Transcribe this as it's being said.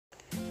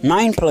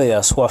9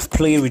 players who have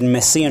played with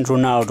Messi and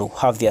Ronaldo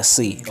have their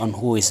say on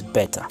who is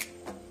better.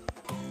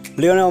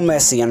 Lionel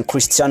Messi and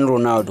Cristiano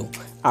Ronaldo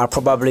are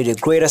probably the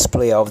greatest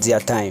player of their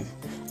time,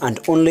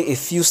 and only a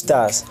few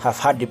stars have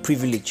had the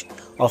privilege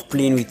of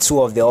playing with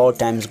two of the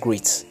all-time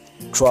greats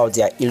throughout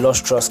their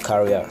illustrious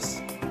careers.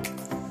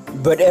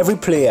 But every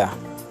player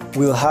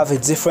will have a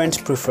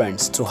different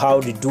preference to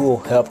how the duo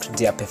helped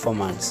their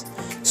performance.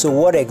 So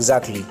what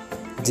exactly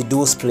did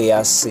those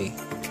players say?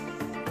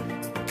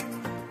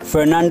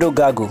 Fernando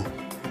Gago.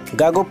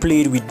 Gago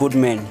played with both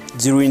men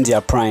during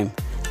their prime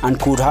and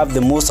could have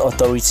the most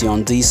authority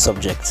on these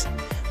subjects,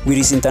 with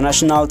his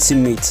international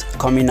teammates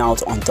coming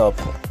out on top.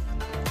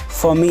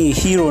 For me,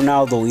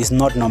 Ronaldo is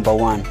not number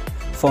one.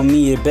 For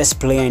me, the best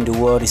player in the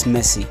world is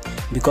Messi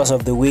because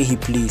of the way he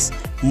plays,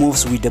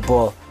 moves with the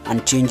ball,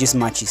 and changes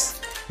matches.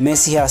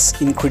 Messi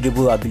has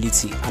incredible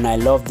ability and I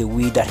love the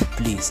way that he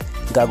plays,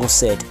 Gago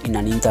said in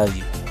an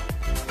interview.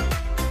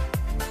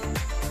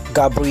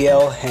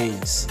 Gabriel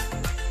Heinze.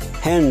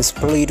 Heinze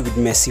played with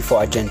Messi for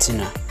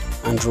Argentina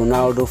and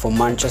Ronaldo for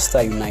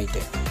Manchester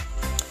United.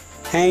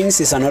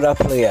 Heinze is another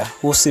player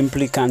who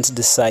simply can't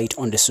decide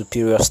on the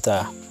superior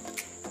star.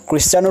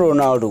 Cristiano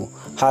Ronaldo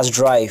has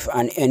drive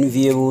and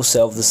enviable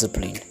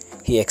self-discipline,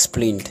 he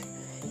explained.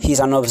 He is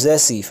an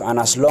obsessive, and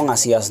as long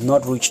as he has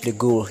not reached the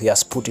goal he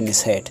has put in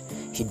his head,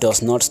 he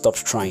does not stop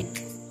trying.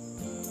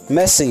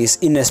 Messi is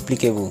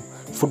inexplicable.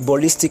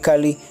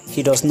 Footballistically,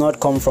 he does not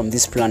come from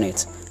this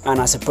planet, and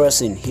as a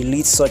person, he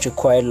leads such a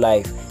quiet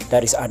life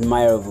that is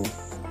admirable,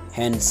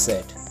 Heinze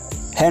said.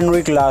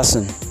 Henrik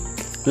Larsson.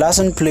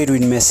 Larsson played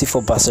with Messi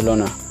for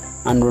Barcelona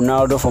and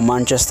Ronaldo for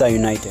Manchester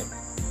United.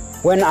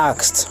 When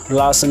asked,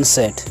 Larsson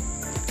said,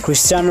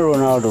 Cristiano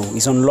Ronaldo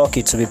is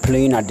unlucky to be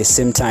playing at the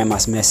same time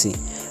as Messi.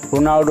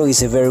 Ronaldo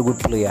is a very good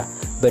player,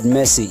 but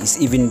Messi is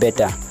even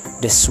better,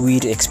 the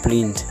Swede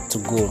explained to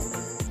Goal.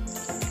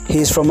 He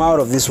is from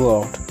out of this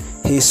world.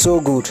 He is so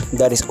good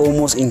that it's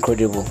almost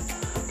incredible.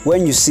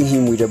 When you see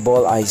him with the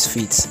ball at his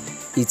feet,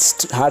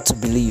 it's hard to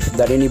believe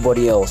that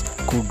anybody else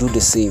could do the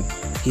same.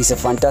 He's a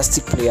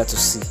fantastic player to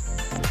see.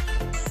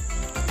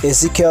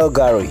 Ezekiel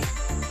Gary.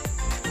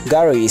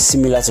 Gary is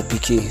similar to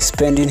Piqué,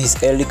 spending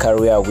his early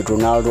career with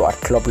Ronaldo at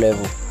club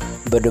level,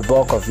 but the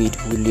bulk of it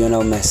with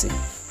Lionel Messi.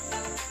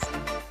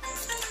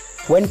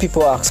 When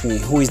people ask me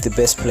who is the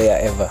best player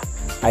ever,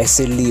 I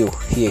say Leo,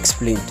 he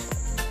explained.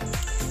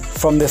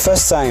 From the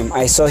first time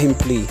I saw him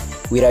play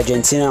with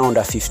Argentina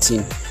under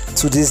 15,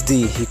 to this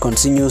day he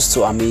continues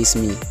to amaze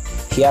me.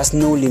 He has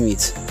no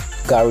limit,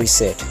 Gary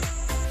said.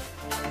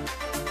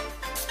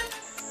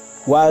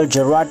 While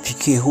Gerard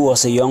Piqué, who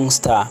was a young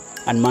star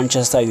at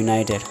Manchester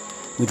United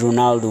with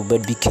Ronaldo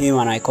but became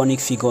an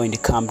iconic figure in the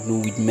Camp Nou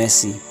with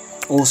Messi,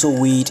 also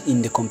weighed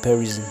in the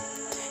comparison.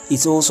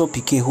 It's also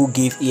Piqué who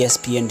gave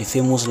ESPN the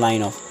famous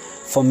line of,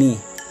 "For me,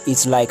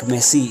 it's like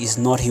Messi is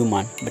not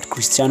human, but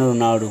Cristiano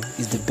Ronaldo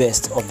is the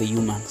best of the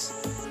humans."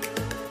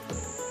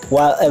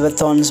 While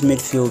Everton's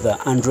midfielder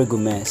Andre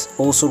Gomes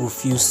also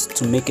refused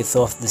to make a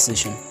tough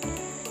decision.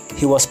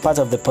 He was part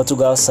of the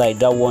Portugal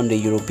side that won the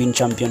European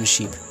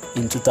Championship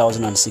in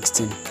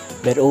 2016,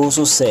 but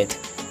also said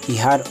he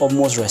had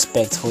utmost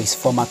respect for his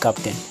former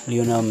captain,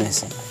 Lionel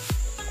Messi.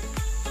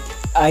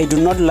 "I do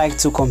not like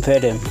to compare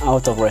them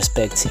out of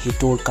respect," he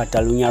told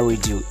Catalunya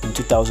Radio in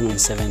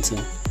 2017.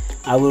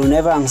 "I will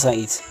never answer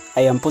it.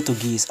 I am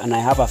Portuguese and I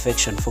have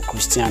affection for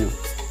Cristiano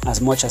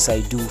as much as I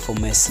do for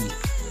Messi,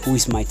 who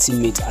is my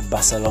teammate at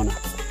Barcelona."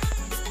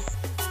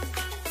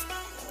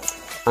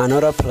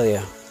 Another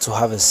player to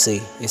have a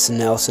say is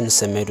Nelson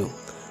Semedo,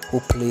 who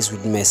plays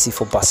with Messi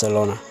for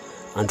Barcelona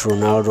and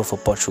Ronaldo for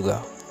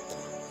Portugal.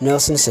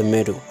 Nelson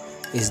Semedo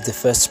is the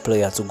first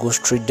player to go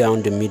straight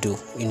down the middle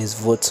in his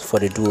vote for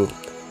the duo,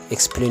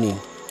 explaining,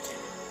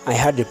 "I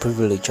had the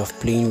privilege of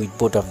playing with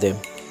both of them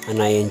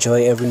and I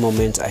enjoy every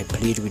moment I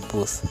played with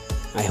both.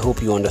 I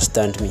hope you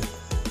understand me."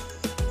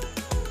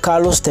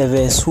 Carlos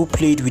Tevez, who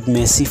played with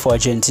Messi for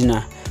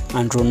Argentina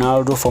and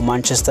Ronaldo for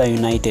Manchester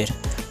United,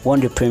 won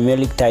the Premier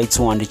League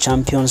title and the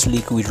Champions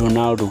League with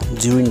Ronaldo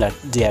during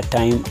their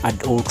time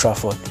at Old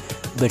Trafford,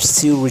 but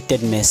still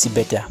rated Messi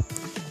better.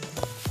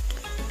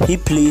 He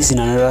plays in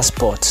another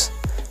sport.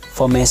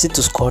 For Messi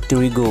to score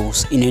 3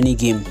 goals in any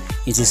game,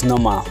 it is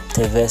normal,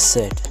 Tevez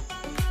said.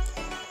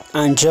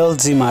 Angel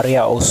Di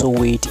Maria also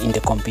weighed in the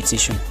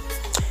competition.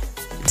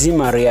 Di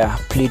Maria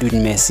played with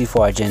Messi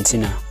for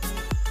Argentina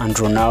and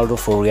Ronaldo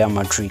for Real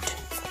Madrid.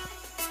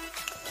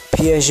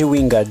 PSG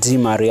winger Di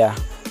Maria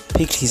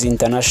picked his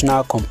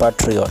international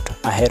compatriot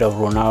ahead of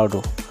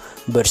Ronaldo,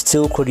 but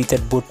still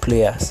credited both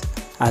players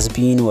as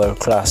being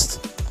well-classed.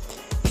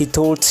 He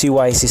told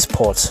TYC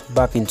Sports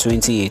back in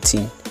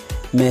 2018,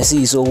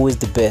 "Messi is always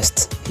the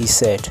best," he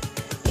said.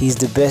 "He's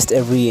the best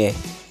every year.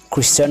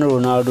 Cristiano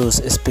Ronaldo is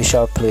a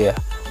special player,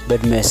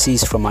 but Messi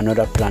is from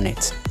another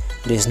planet.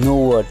 There's no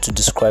word to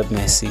describe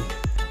Messi."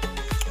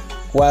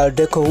 While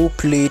Deco, who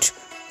played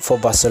for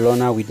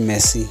Barcelona with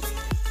Messi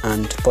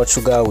and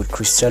Portugal with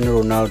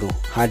Cristiano Ronaldo,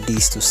 had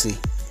this to say.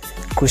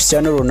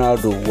 "Cristiano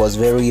Ronaldo was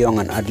very young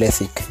and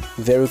athletic,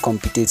 very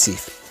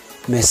competitive.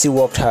 Messi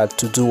worked hard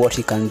to do what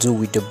he can do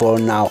with the ball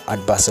now at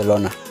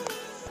Barcelona.